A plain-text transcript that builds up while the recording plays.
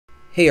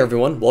Hey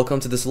everyone, welcome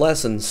to this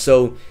lesson.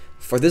 So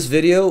for this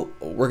video,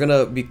 we're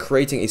gonna be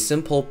creating a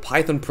simple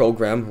Python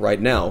program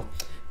right now.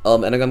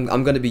 And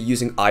I'm gonna be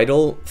using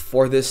idle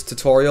for this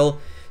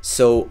tutorial.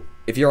 So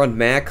if you're on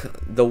Mac,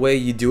 the way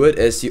you do it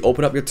is you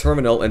open up your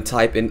terminal and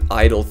type in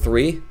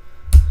idle3.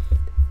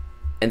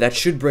 And that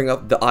should bring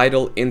up the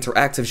idle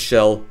interactive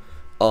shell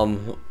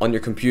on your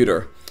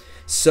computer.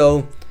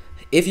 So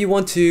if you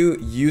want to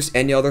use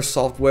any other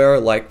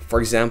software, like for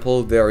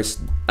example, there's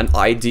an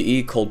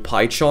IDE called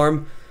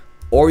PyCharm,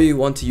 or you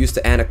want to use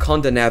the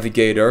Anaconda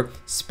Navigator,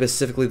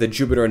 specifically the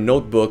Jupyter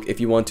Notebook, if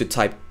you want to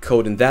type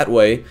code in that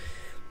way.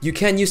 You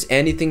can use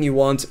anything you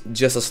want,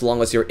 just as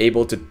long as you're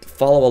able to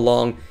follow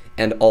along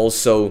and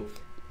also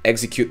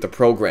execute the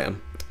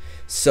program.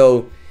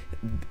 So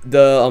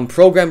the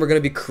program we're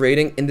going to be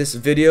creating in this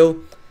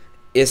video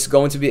is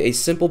going to be a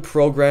simple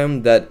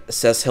program that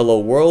says hello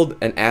world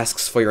and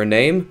asks for your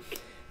name,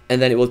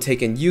 and then it will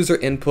take in user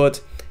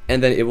input,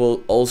 and then it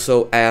will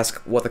also ask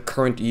what the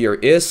current year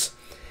is.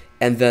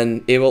 And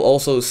then it will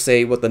also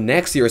say what the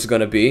next year is going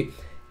to be,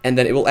 and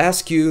then it will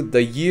ask you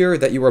the year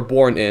that you were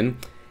born in,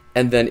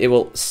 and then it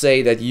will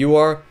say that you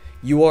are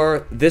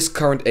this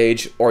current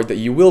age, or that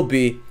you will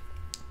be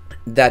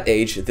that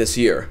age this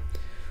year.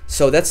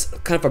 So that's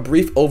kind of a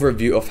brief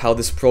overview of how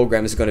this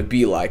program is going to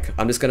be like.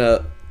 I'm just going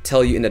to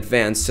tell you in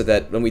advance so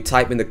that when we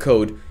type in the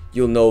code,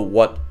 you'll know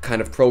what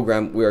kind of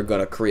program we are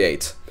going to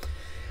create.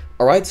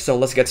 Alright, so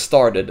let's get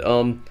started.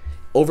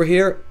 Over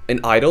here in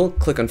idle,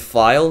 click on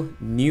File,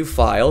 New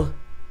File,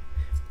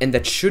 and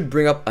that should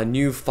bring up a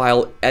new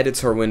file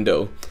editor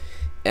window.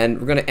 And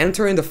we're going to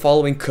enter in the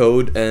following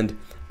code, and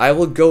I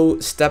will go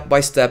step by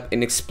step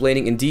in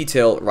explaining in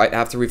detail right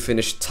after we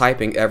finish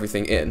typing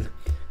everything in.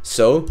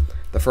 So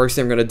the first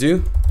thing I'm going to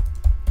do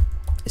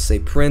is say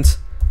print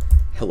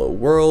hello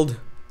world,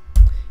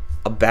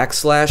 a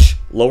backslash,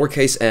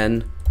 lowercase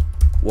n,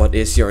 what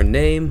is your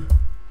name?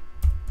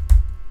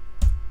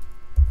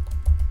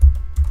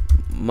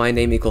 My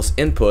name equals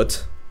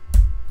input,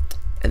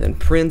 and then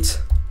print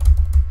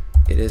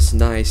it is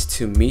nice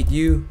to meet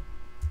you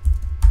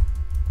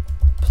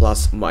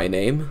plus my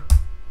name,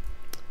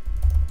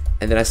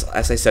 and then as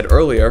I said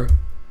earlier,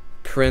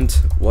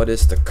 print what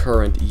is the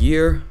current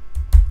year,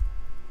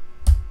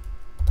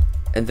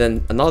 and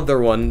then another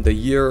one, the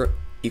year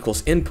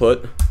equals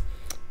input,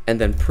 and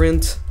then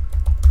print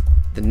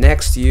the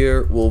next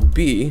year will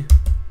be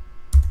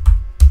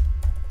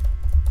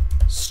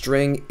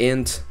string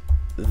int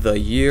the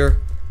year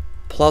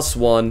plus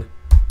 1,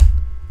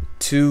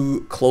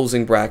 2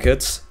 closing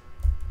brackets,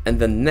 and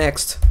then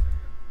next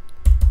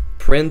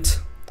print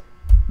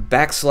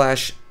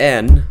backslash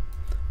n,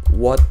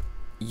 what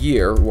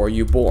year were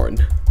you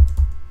born?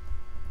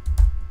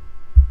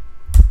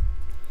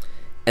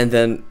 And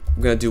then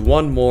we're going to do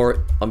one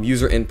more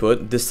user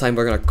input. This time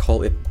we're going to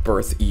call it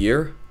birth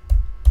year.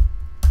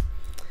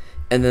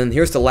 And then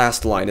here's the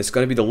last line. It's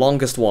going to be the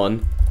longest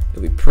one.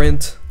 It'll be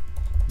print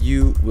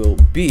you will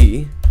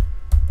be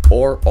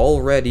or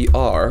already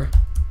are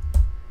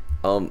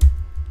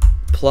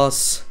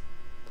plus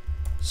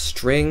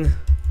string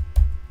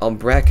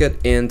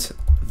bracket int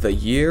the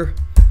year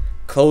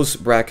close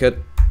bracket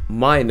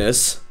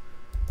minus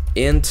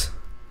int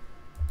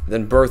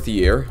then birth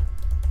year,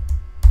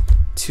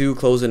 2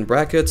 closing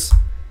brackets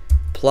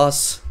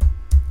plus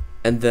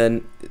and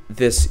then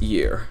this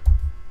year.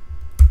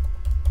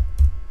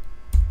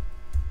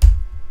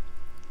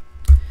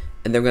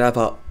 And then we're gonna have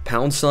a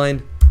pound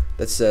sign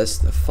that says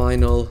the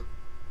final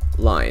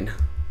line.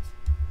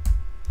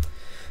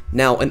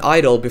 Now in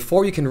idle,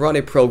 before you can run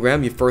a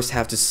program, you first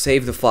have to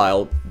save the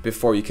file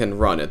before you can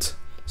run it.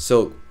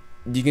 So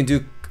you can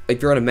do,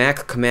 if you're on a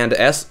Mac, Command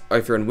S, or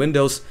if you're in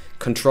Windows,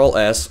 Control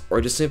S,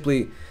 or just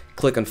simply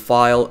click on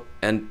File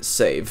and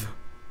Save.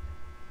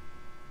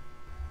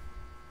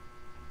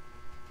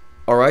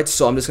 Alright,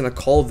 so I'm just gonna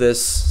call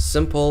this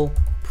simple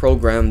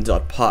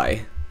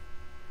program.py.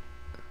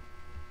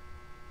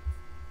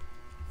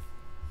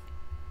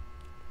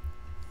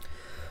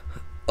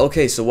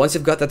 Okay, so once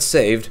you've got that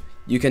saved,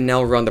 you can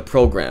now run the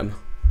program.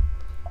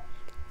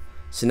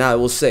 So now it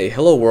will say,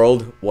 hello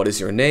world, what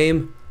is your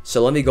name?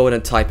 So let me go ahead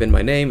and type in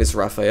my name, it's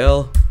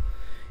Raphael.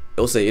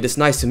 It will say, it is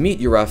nice to meet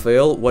you,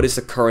 Raphael. What is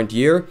the current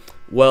year?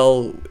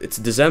 Well, it's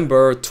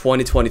December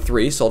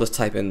 2023, so I'll just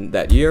type in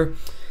that year.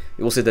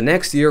 It will say the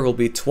next year will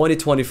be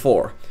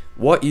 2024.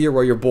 What year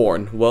were you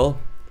born? Well,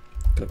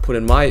 I'm going to put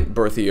in my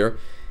birth year,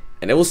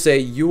 and it will say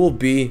you will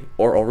be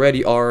or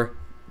already are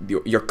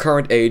your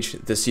current age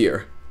this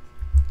year.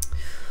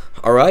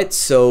 Alright,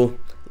 so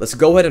let's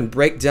go ahead and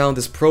break down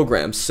this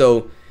program.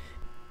 So,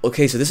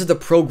 okay, so this is the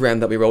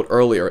program that we wrote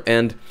earlier,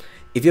 and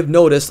if you've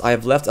noticed, I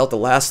have left out the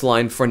last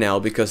line for now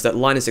because that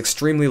line is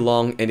extremely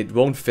long and it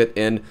won't fit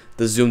in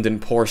the zoomed in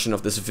portion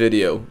of this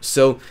video.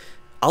 So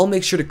I'll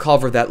make sure to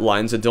cover that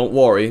line, so don't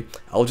worry.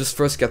 I'll just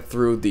first get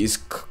through these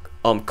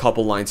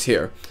couple lines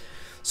here.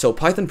 So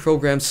Python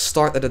programs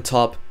start at the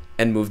top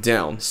and move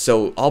down.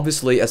 So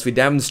obviously, as we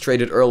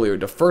demonstrated earlier,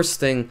 the first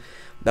thing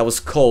that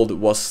was called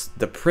was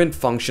the print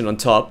function on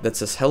top that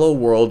says hello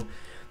world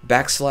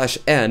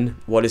 \n,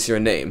 what is your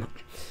name?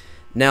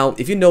 Now,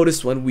 if you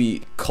notice when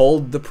we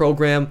called the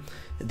program,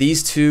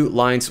 these two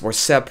lines were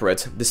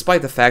separate,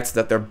 despite the fact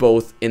that they're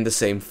both in the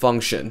same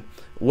function.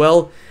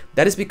 Well,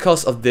 that is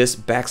because of this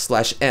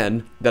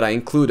 \n that I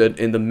included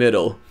in the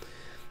middle.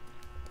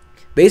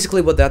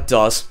 Basically what that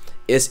does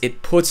is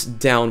it puts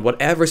down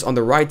whatever's on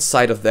the right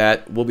side of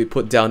that will be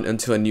put down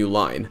into a new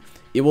line.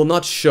 It will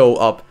not show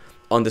up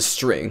on the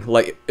string.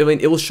 Like, I mean,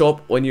 it will show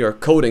up when you're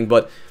coding,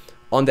 but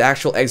on the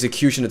actual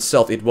execution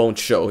itself, it won't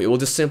show. It will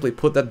just simply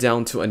put that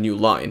down to a new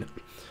line.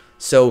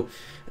 So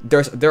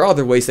there are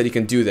other ways that you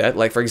can do that.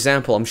 Like, for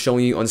example, I'm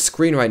showing you on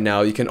screen right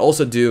now, you can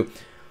also do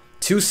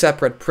two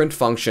separate print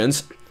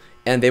functions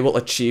and they will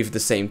achieve the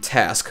same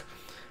task.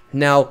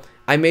 Now,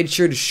 I made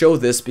sure to show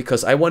this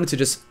because I wanted to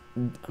just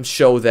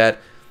show that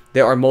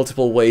there are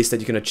multiple ways that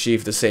you can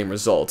achieve the same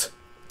result.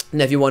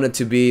 And if you want it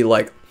to be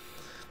like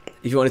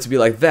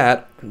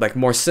that, like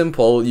more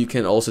simple, you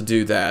can also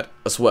do that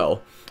as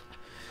well.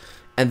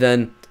 And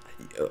then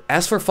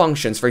as for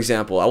functions, for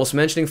example, I was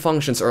mentioning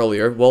functions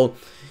earlier. Well,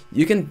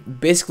 you can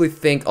basically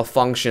think of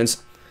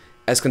functions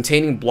as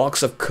containing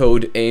blocks of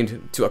code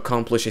aimed to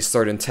accomplish a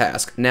certain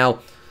task. Now,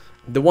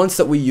 the ones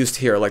that we used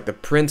here, like the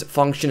print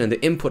function and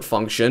the input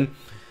function,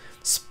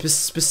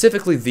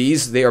 specifically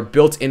these, they are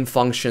built-in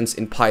functions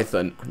in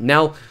Python.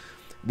 Now,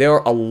 there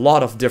are a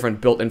lot of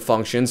different built-in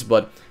functions,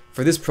 but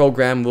for this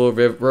program,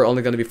 we're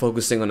only going to be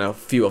focusing on a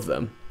few of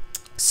them.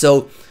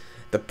 So,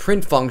 the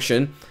print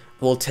function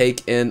will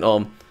take in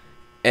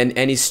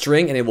any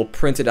string and it will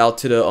print it out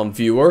to the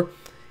viewer.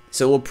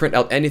 So it will print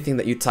out anything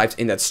that you typed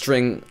in that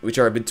string, which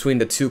are between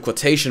the two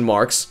quotation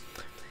marks.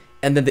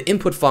 And then the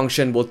input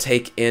function will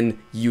take in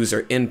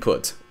user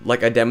input,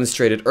 like I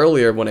demonstrated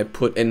earlier when I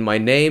put in my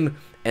name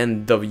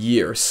and the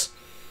years.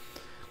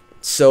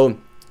 So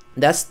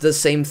that's the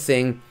same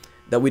thing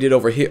that we did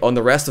over here on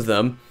the rest of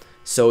them.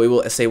 So it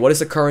will say what is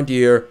the current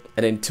year,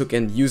 and then took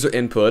in user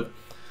input.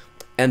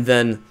 And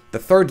then the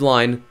third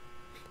line,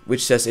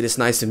 which says it is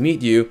nice to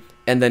meet you,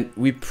 and then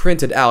we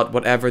printed out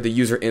whatever the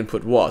user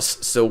input was.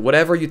 So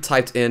whatever you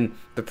typed in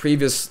the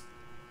previous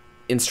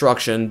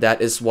instruction,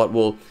 that is what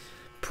will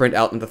print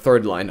out in the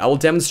third line. I will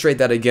demonstrate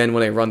that again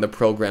when I run the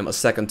program a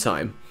second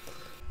time.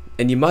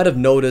 And you might have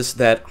noticed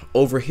that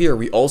over here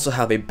we also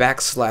have a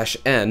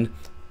 \n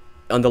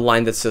on the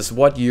line that says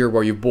what year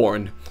were you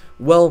born.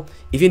 Well,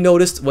 if you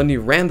noticed when we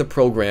ran the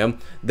program,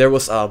 there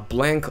was a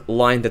blank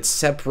line that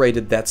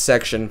separated that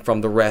section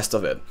from the rest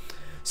of it.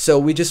 So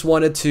we just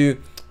wanted to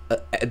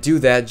do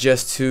that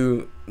just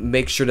to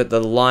make sure that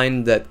the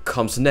line that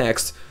comes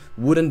next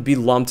wouldn't be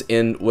lumped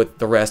in with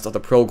the rest of the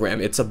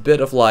program. It's a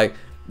bit of like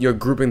you're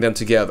grouping them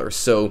together.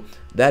 So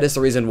that is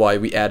the reason why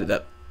we added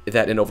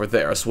that in over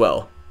there as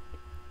well.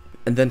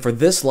 And then for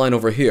this line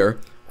over here,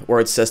 where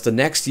it says the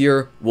next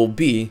year will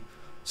be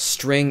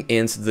string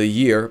int the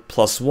year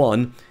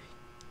 +1,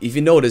 if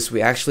you notice,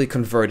 we actually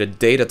converted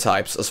data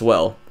types as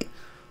well.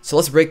 So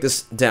let's break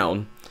this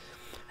down.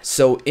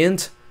 So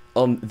int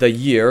the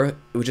year,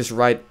 which is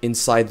right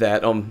inside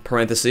that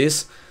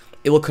parentheses,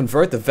 it will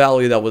convert the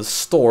value that was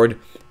stored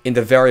in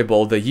the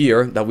variable the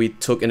year that we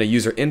took in a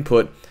user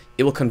input.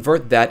 It will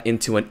convert that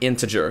into an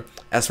integer,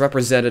 as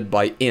represented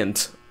by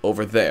int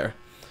over there.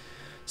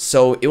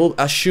 So it will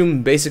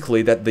assume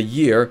basically that the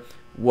year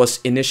was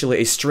initially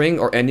a string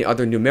or any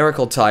other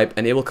numerical type,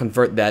 and it will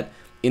convert that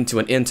into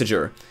an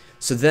integer.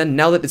 So then,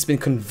 now that it's been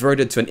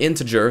converted to an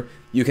integer,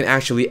 you can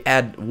actually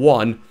add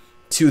 1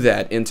 to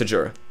that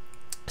integer.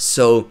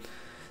 So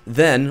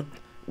then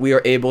we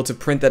are able to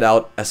print that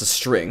out as a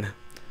string.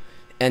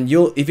 And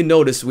if you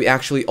notice, we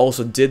actually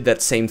also did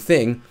that same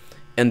thing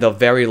in the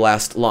very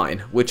last line,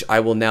 which I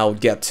will now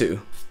get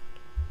to.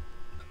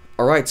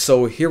 Alright,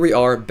 so here we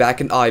are back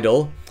in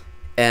idle,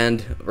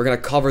 and we're gonna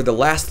cover the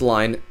last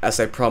line as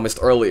I promised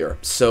earlier.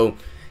 So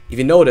if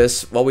you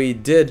notice, what we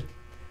did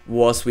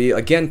was we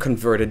again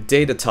converted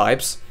data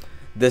types.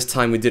 This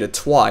time we did it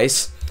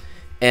twice,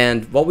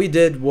 and what we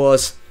did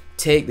was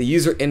take the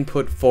user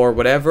input for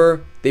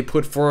whatever they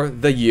put for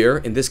the year,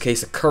 in this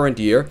case the current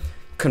year,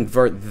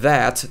 convert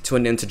that to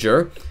an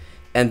integer,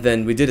 and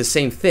then we did the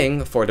same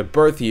thing for the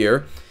birth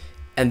year,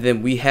 and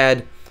then we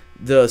had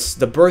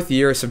the birth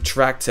year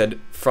subtracted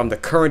from the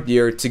current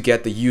year to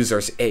get the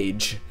user's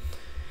age.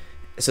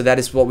 So that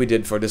is what we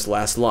did for this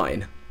last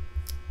line.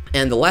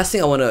 And the last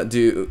thing I want to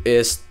do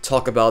is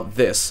talk about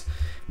this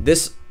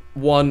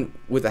one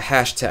with a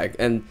hashtag,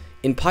 and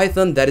in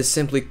Python that is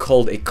simply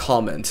called a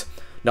comment.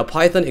 Now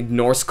Python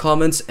ignores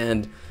comments,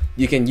 and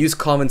you can use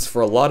comments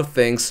for a lot of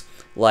things,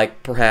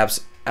 like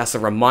perhaps as a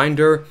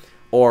reminder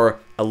or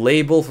a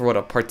label for what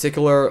a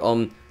particular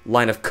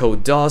line of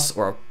code does,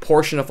 or a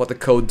portion of what the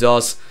code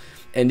does,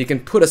 and you can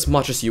put as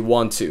much as you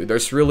want to.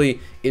 It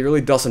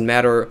really doesn't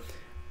matter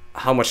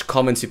how much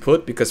comments you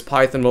put, because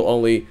Python will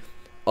only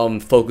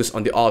focus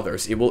on the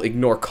others. It will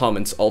ignore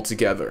comments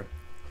altogether.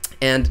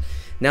 And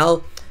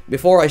now,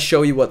 before I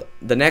show you what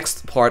the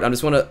next part, I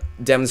just want to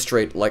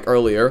demonstrate, like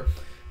earlier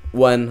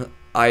when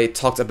I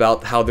talked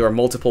about how there are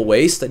multiple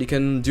ways that you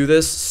can do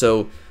this.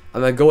 So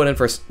I'm going to go ahead and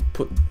first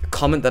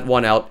comment that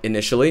one out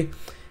initially,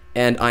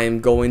 and I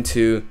am going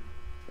to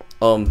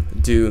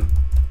do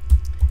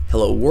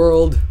hello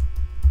world.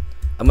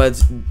 I'm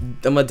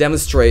gonna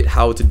demonstrate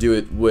how to do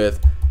it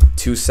with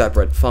two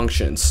separate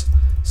functions.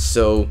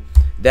 So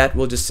that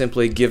will just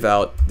simply give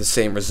out the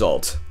same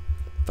result.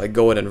 If I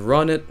go ahead and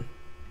run it,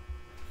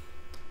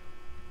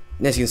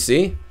 and as you can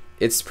see,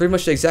 it's pretty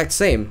much the exact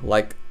same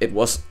like it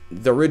was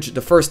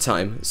the first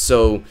time.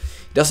 So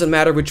it doesn't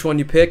matter which one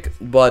you pick,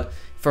 but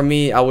for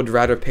me, I would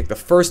rather pick the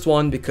first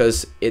one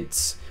because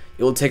it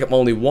will take up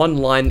only one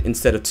line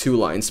instead of two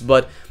lines.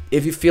 But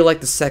if you feel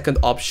like the second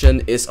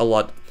option is a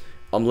lot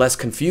less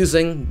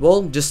confusing,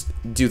 well, just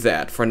do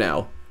that for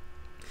now.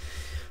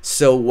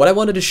 So what I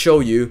wanted to show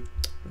you,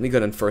 let me go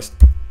ahead and first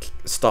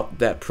stop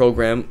that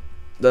program.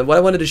 Then what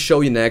I wanted to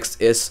show you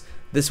next is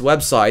this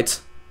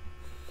website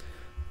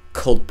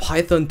called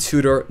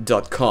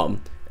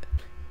pythontutor.com,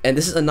 and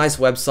this is a nice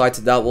website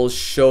that will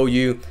show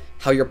you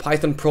how your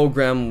Python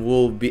program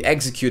will be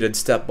executed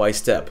step by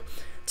step.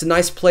 It's a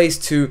nice place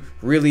to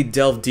really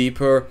delve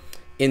deeper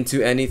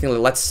into anything. Like,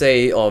 let's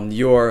say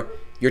you're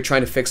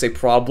trying to fix a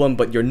problem,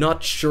 but you're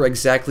not sure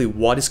exactly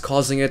what is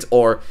causing it,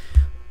 or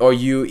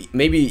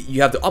maybe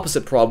you have the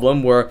opposite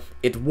problem where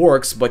it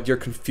works, but you're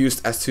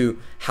confused as to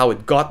how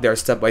it got there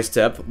step by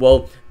step.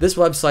 Well, this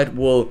website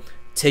will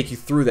take you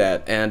through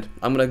that, and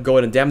I'm gonna go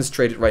ahead and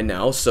demonstrate it right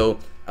now. So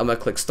I'm gonna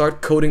click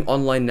Start Coding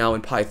Online Now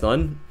in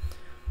Python,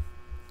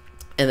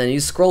 and then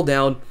you scroll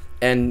down,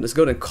 and let's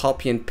go ahead and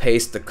copy and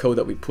paste the code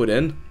that we put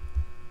in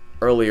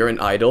earlier in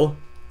idle.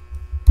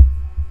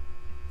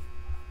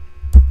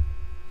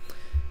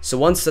 So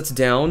once that's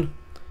down,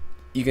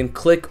 you can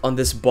click on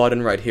this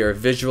button right here,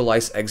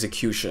 Visualize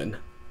Execution.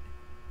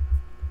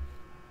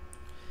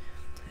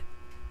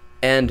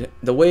 And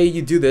the way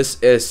you do this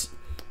is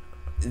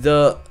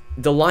the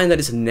line that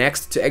is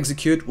next to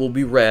execute will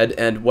be red,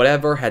 and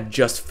whatever had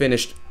just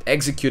finished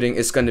executing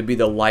is going to be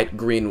the light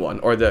green one,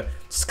 or the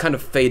kind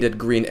of faded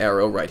green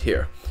arrow right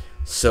here.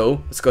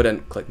 So let's go ahead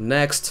and click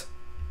Next.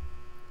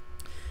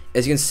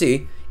 As you can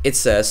see, it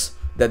says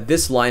that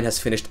this line has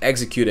finished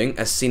executing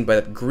as seen by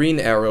that green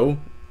arrow,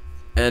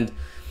 and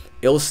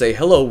it'll say,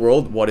 hello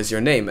world, what is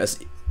your name,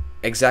 as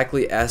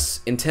exactly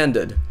as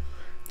intended.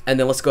 And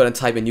then let's go ahead and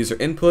type in user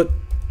input,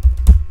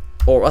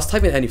 or let's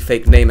type in any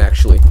fake name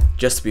actually,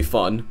 just to be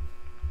fun.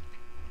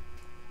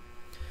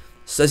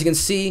 So as you can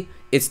see,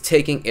 it's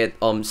taking it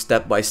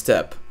step by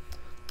step,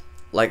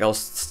 like I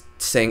was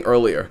saying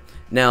earlier.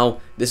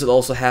 Now this will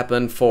also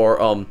happen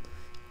for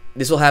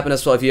this will happen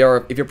as well if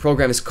your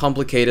program is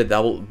complicated.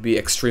 That will be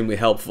extremely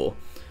helpful.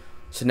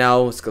 So now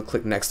let's go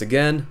click Next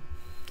again,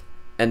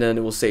 and then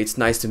it will say it's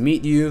nice to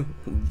meet you,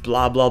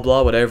 blah blah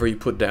blah, whatever you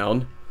put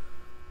down.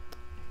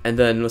 And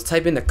then let's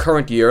type in the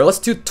current year. Let's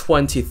do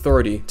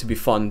 2030 to be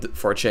fun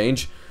for a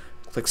change.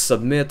 Click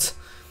Submit,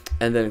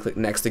 and then click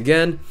Next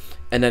again,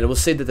 and then it will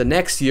say that the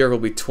next year will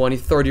be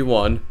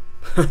 2031,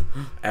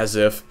 as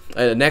if.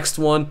 And the next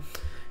one,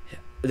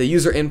 the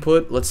user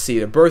input, let's see,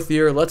 the birth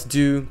year, let's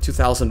do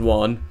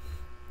 2001,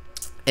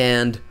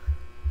 and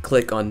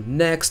click on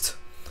Next,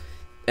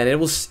 and it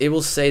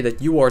will say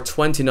that you are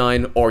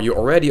 29, or you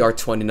already are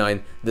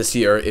 29 this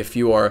year. If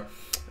you are,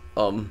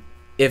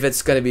 if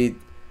it's gonna be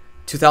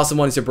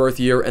 2001 is your birth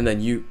year, and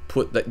then you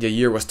put that the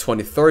year was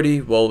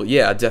 2030, well,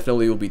 yeah,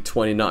 definitely will be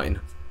 29.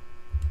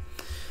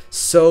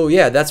 So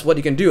yeah, that's what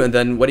you can do. And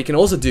then what you can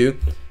also do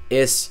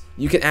is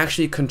you can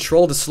actually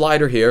control the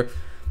slider here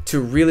to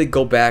really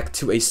go back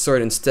to a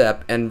certain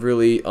step and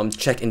really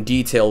check in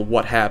detail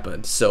what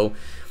happened. So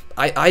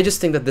I just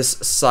think that this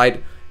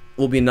site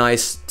will be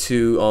nice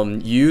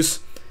to use,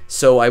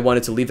 so I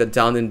wanted to leave that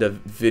down in the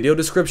video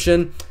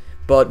description.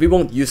 But we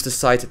won't use the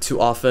site too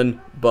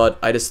often, but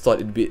I just thought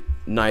it'd be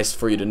nice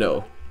for you to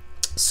know.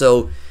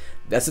 So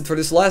that's it for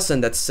this lesson.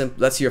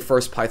 That's your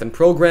first Python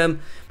program,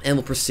 and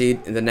we'll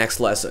proceed in the next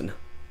lesson.